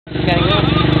Okay, yeah.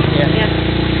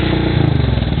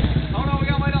 Hold on, we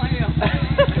gotta wait on him.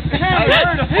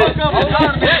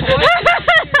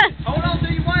 Hold on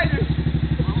to your waders.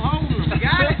 I'm holding them.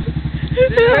 Got it?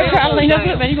 Try to lean up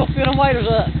to it, man. You're gonna fill them waders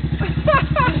up.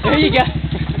 There you go.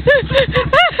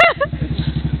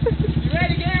 You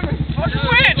ready, Cameron? What's your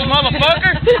winch,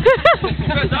 motherfucker?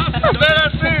 I bet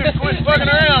I'm serious. Quit fucking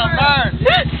around. I'm fired. You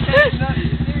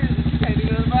can't do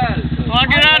nothing about it. When I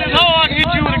get out of this hole, I can hit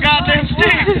you with a goddamn stick.